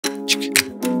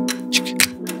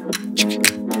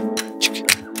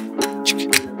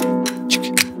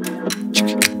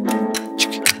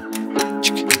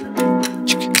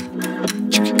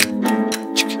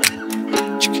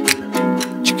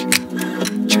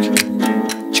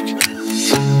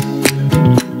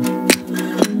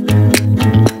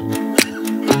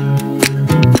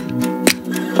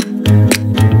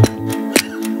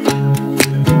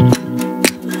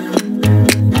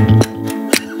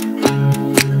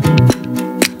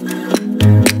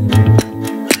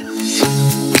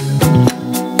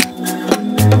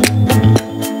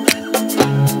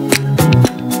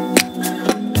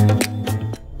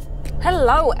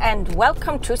Hello and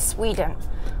welcome to Sweden.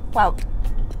 Well,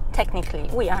 technically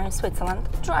we are in Switzerland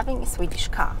driving a Swedish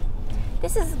car.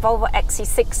 This is Volvo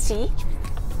XC60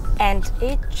 and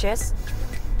it just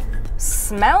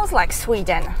smells like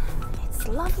Sweden. It's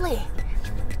lovely.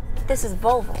 This is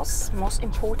Volvo's most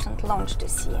important launch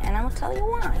this year and I will tell you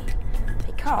why.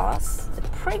 Because the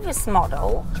previous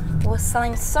model was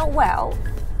selling so well,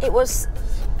 it was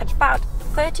about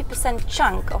 30%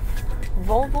 chunk of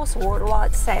Volvo's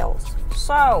worldwide sales.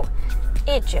 So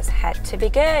it just had to be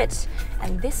good,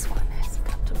 and this one has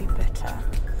got to be better.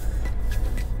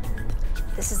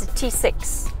 This is a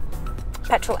T6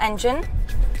 petrol engine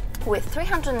with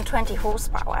 320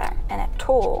 horsepower and a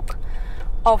torque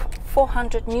of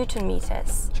 400 Newton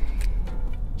meters.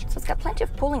 So it's got plenty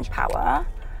of pulling power,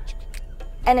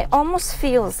 and it almost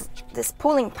feels, this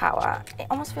pulling power, it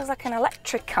almost feels like an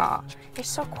electric car. It's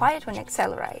so quiet when you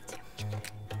accelerate.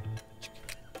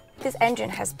 This engine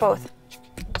has both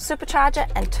supercharger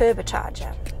and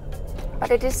turbocharger,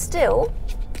 but it is still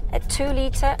a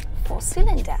 2-liter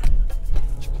 4-cylinder.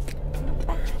 Not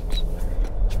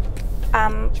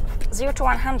bad. 0 to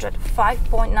 100,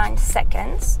 5.9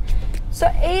 seconds. So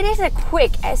it is a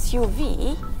quick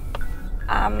SUV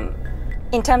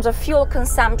in terms of fuel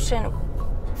consumption,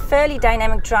 fairly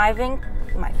dynamic driving,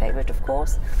 my favorite of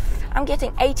course. I'm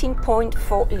getting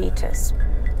 18.4 liters.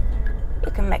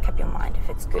 You can make up your mind if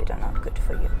it's good or not good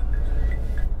for you.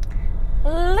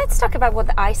 Let's talk about what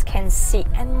the eyes can see.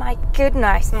 And my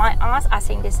goodness, my eyes are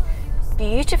seeing this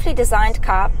beautifully designed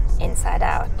car inside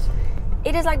out.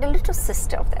 It is like the little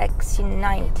sister of the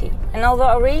XC90. And although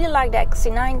I really like the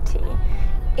XC90,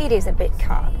 it is a big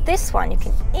car. This one you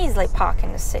can easily park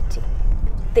in the city.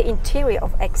 The interior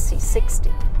of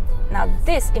XC60. Now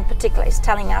this in particular is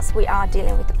telling us we are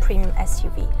dealing with a premium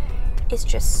SUV. It's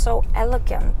just so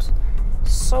elegant.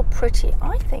 So pretty,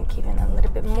 I think even a little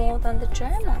bit more than the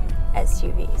German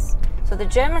SUVs. So the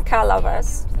German car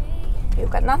lovers,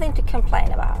 you've got nothing to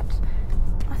complain about.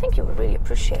 I think you will really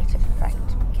appreciate it, in fact.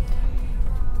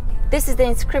 This is the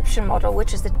Inscription model,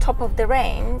 which is the top of the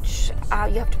range.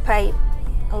 You have to pay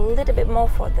a little bit more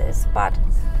for this, but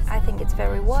I think it's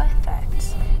very worth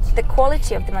it. The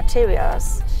quality of the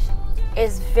materials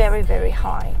is very, very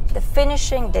high. The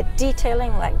finishing, the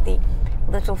detailing, like the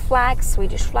little flag,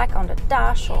 Swedish flag on the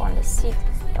dash or on the seat,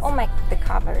 they all make the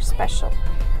car very special.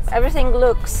 Everything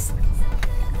looks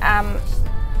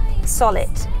solid.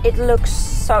 It looks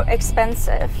so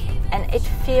expensive and it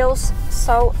feels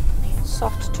so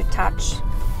soft to touch.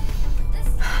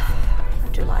 I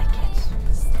do like it.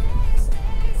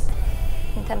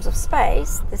 In terms of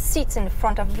space, the seats in the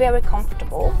front are very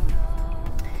comfortable.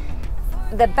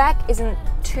 The back isn't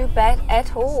too bad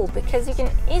at all because you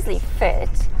can easily fit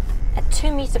a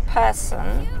 2-meter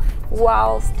person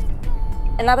whilst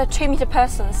another 2-meter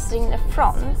person is sitting in the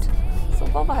front. So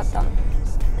Volvo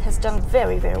has done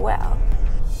very, very well.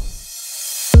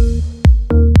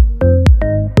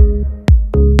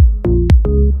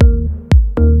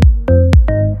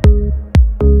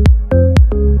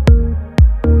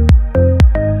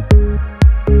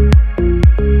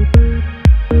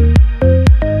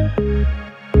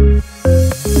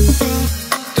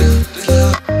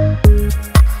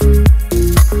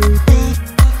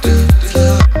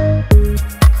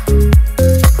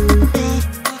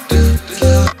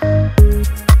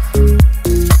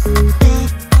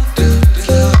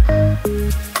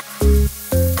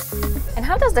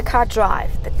 The car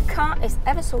drive. The car is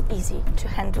ever so easy to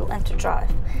handle and to drive.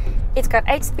 It's got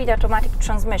 8-speed automatic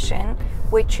transmission,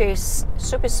 which is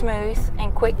super smooth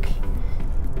and quick.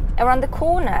 Around the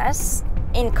corners,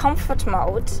 in comfort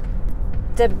mode,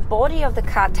 the body of the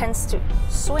car tends to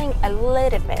swing a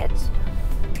little bit,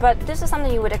 but this is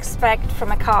something you would expect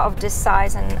from a car of this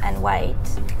size and weight.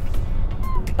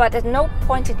 But at no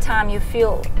point in time you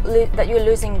feel that you're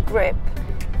losing grip.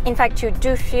 In fact, you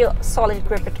do feel solid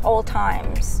grip at all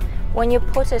times. When you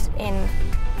put it in,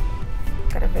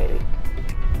 got a very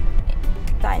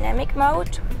dynamic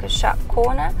mode, like a sharp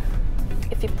corner.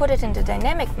 If you put it into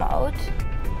dynamic mode,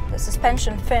 the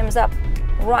suspension firms up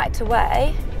right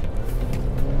away.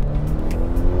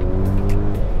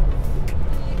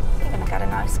 You're gonna get a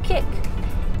nice kick.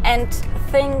 And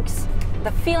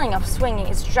the feeling of swinging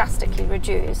is drastically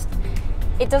reduced.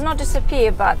 It does not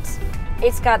disappear, but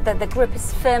it's got the grip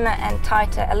is firmer and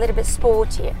tighter, a little bit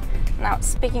sportier. Now,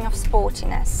 speaking of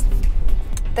sportiness,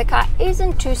 the car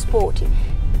isn't too sporty.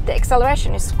 The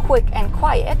acceleration is quick and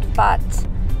quiet, but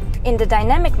in the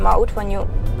dynamic mode, when you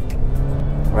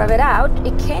rev it out,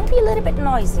 it can be a little bit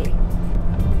noisy.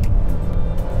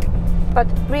 But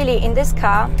really, in this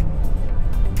car,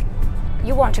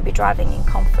 you want to be driving in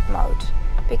comfort mode,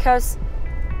 because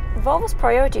Volvo's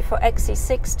priority for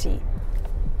XC60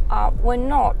 were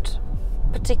not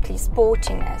particularly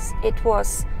sportiness. It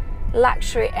was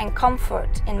luxury and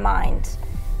comfort in mind,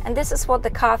 and this is what the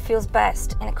car feels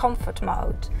best in a comfort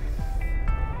mode.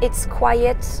 It's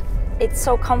quiet, it's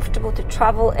so comfortable to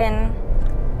travel in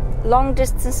long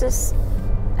distances,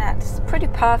 and it's pretty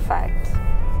perfect.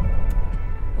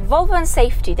 Volvo and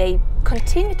safety, they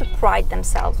continue to pride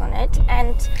themselves on it,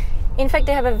 and in fact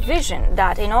they have a vision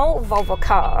that in all Volvo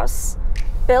cars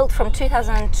built from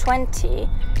 2020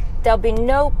 there'll be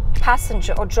no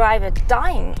passenger or driver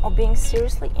dying or being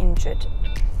seriously injured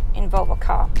in Volvo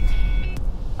car.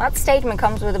 That statement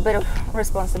comes with a bit of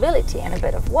responsibility and a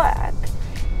bit of work.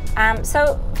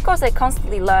 So of course they're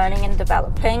constantly learning and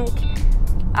developing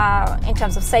in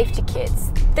terms of safety kits.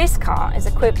 This car is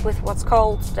equipped with what's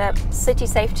called the city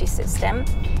safety system,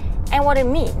 and what it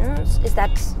means is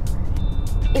that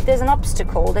if there's an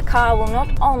obstacle, the car will not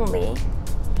only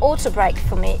auto brake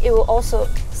for me, it will also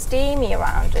steer me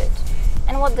around it.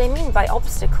 And what they mean by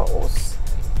obstacles,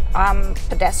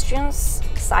 pedestrians,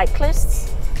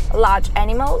 cyclists, large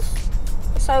animals.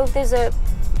 So if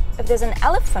there's an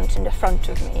elephant in the front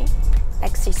of me,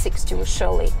 XC60 will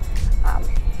surely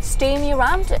steer me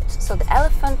around it, so the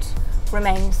elephant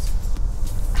remains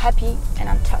happy and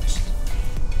untouched.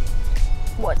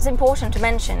 What's important to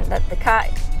mention that the car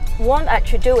won't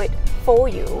actually do it for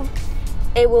you.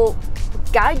 It will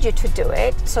guide you to do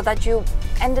it so that you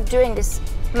end up doing this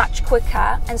much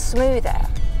quicker and smoother.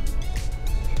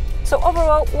 So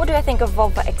overall, what do I think of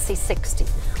Volvo XC60?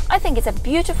 I think it's a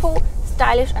beautiful,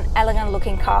 stylish and elegant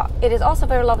looking car. It is also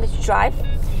very lovely to drive.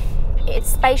 It's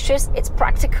spacious, it's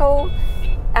practical.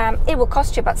 It will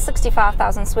cost you about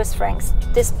 65,000 Swiss francs,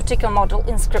 this particular model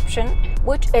Inscription,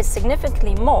 which is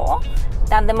significantly more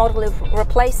than the model it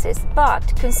replaces, but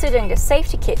considering the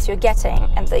safety kits you're getting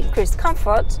and the increased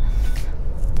comfort,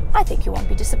 I think you won't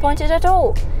be disappointed at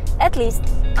all. At least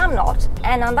I'm not.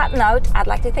 And on that note, I'd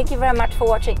like to thank you very much for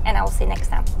watching, and I will see you next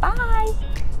time. Bye!